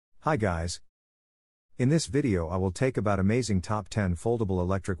Hi guys. In this video I will take about amazing top 10 foldable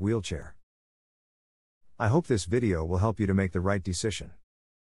electric wheelchair. I hope this video will help you to make the right decision.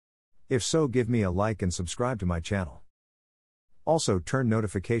 If so, give me a like and subscribe to my channel. Also turn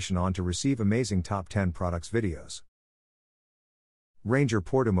notification on to receive amazing top 10 products videos. Ranger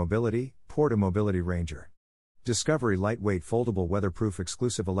Porto Mobility Ranger. Discovery lightweight foldable weatherproof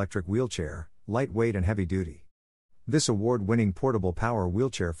exclusive electric wheelchair, lightweight and heavy duty. This award-winning portable power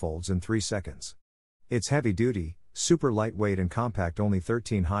wheelchair folds in 3 seconds. It's heavy duty, super lightweight and compact, only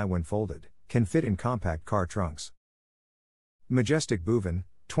 13 high when folded, can fit in compact car trunks. Majestic Boven,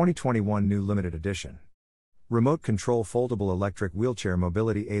 2021 New Limited Edition. Remote control foldable electric wheelchair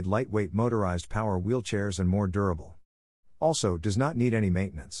mobility aid, lightweight motorized power wheelchairs and more durable. Also does not need any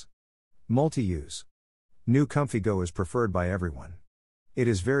maintenance. Multi-use. New Comfy Go is preferred by everyone. It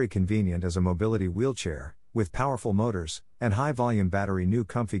is very convenient as a mobility wheelchair, with powerful motors and high-volume battery. New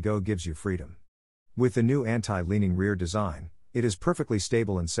Comfy Go gives you freedom. With the new anti-leaning rear design, it is perfectly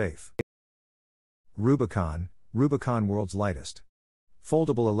stable and safe. Rubicon world's lightest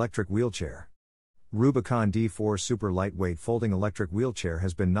foldable electric wheelchair. Rubicon D4 super lightweight folding electric wheelchair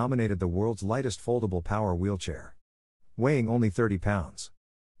has been nominated the world's lightest foldable power wheelchair. Weighing only 30 pounds.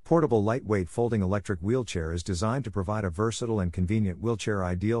 Portable lightweight folding electric wheelchair is designed to provide a versatile and convenient wheelchair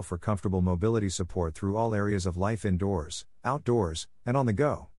ideal for comfortable mobility support through all areas of life, indoors, outdoors, and on the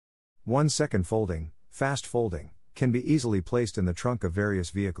go. 1 second folding, fast folding, can be easily placed in the trunk of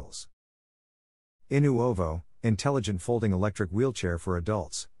various vehicles. Inuovo, intelligent folding electric wheelchair for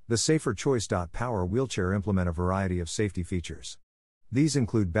adults. The safer choice. Power wheelchair implement a variety of safety features. These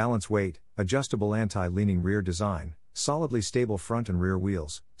include balance weight, adjustable anti-leaning rear design, solidly stable front and rear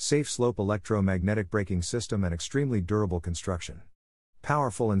wheels, safe slope electromagnetic braking system and extremely durable construction.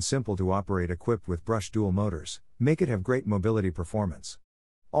 Powerful and simple to operate, equipped with brushed dual motors, make it have great mobility performance.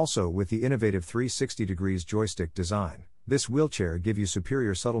 Also with the innovative 360 degrees joystick design, this wheelchair give you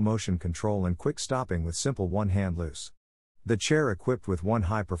superior subtle motion control and quick stopping with simple one-hand loose. The chair equipped with one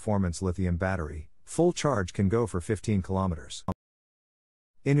high-performance lithium battery, full charge can go for 15 kilometers.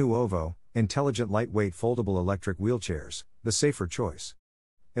 Inuovo, intelligent lightweight foldable electric wheelchairs, the safer choice.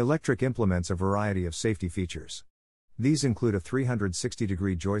 Electric implements a variety of safety features. These include a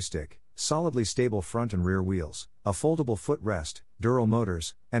 360-degree joystick, solidly stable front and rear wheels, a foldable footrest, dual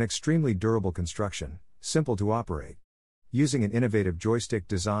motors, and extremely durable construction, simple to operate. Using an innovative joystick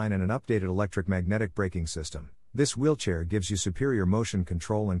design and an updated electric magnetic braking system, this wheelchair gives you superior motion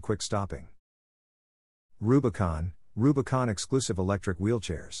control and quick stopping. Rubicon exclusive electric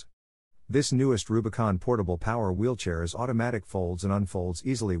wheelchairs. This newest Rubicon portable power wheelchair is automatic, folds and unfolds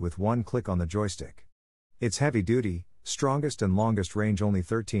easily with one click on the joystick. It's heavy duty, strongest and longest range, only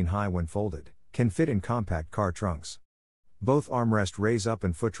 13 high when folded, can fit in compact car trunks. Both armrest raise up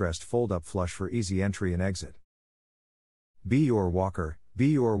and footrest fold up flush for easy entry and exit. BEYOUR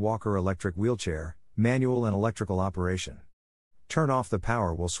Walker electric wheelchair, manual and electrical operation. Turn off the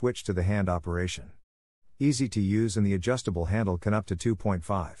power will switch to the hand operation. Easy to use and the adjustable handle can up to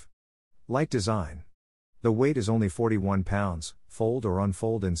 2.5. Light design. The weight is only 41 pounds, fold or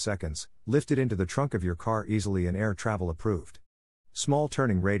unfold in seconds, lifted into the trunk of your car easily and air travel approved. Small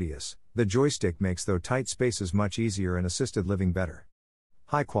turning radius, the joystick makes though tight spaces much easier and assisted living better.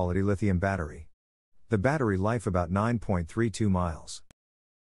 High quality lithium battery. The battery life about 9.32 miles.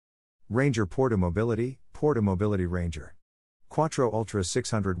 Ranger Porto Mobility Ranger. Quattro Ultra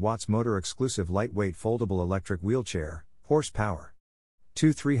 600 watts motor exclusive lightweight foldable electric wheelchair, horsepower.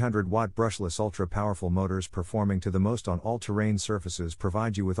 2 300-watt brushless ultra powerful motors performing to the most on all-terrain surfaces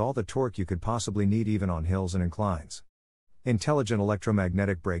provide you with all the torque you could possibly need even on hills and inclines. Intelligent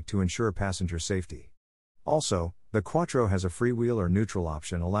electromagnetic brake to ensure passenger safety. Also, the Quattro has a freewheel or neutral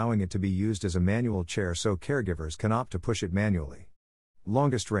option, allowing it to be used as a manual chair so caregivers can opt to push it manually.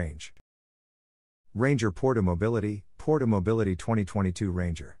 Longest range. Ranger Porto Mobility 2022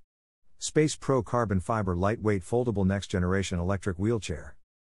 Ranger. SpacePro carbon fiber lightweight foldable next generation electric wheelchair.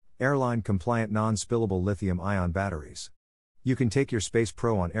 Airline compliant non-spillable lithium-ion batteries. You can take your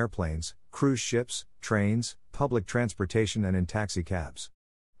SpacePro on airplanes, cruise ships, trains, public transportation and in taxi cabs.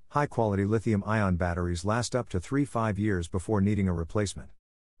 High quality lithium-ion batteries last up to 3-5 years before needing a replacement.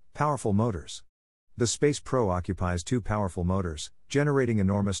 Powerful motors. The SpacePro occupies 2 powerful motors, generating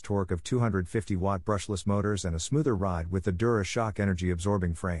enormous torque of 250-watt brushless motors and a smoother ride with the DuraShock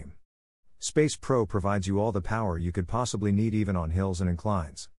energy-absorbing frame. SpacePro provides you all the power you could possibly need even on hills and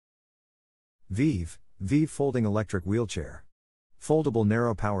inclines. Vive folding electric wheelchair. Foldable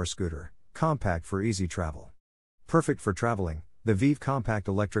narrow power scooter, compact for easy travel. Perfect for traveling, The Vive compact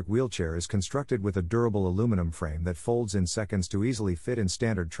electric wheelchair is constructed with a durable aluminum frame that folds in seconds to easily fit in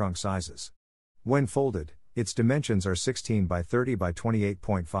standard trunk sizes. When folded, its dimensions are 16 by 30 by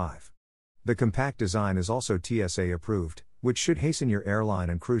 28.5. The compact design is also TSA approved, which should hasten your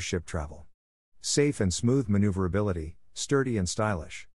airline and cruise ship travel. Safe and smooth maneuverability, sturdy and stylish.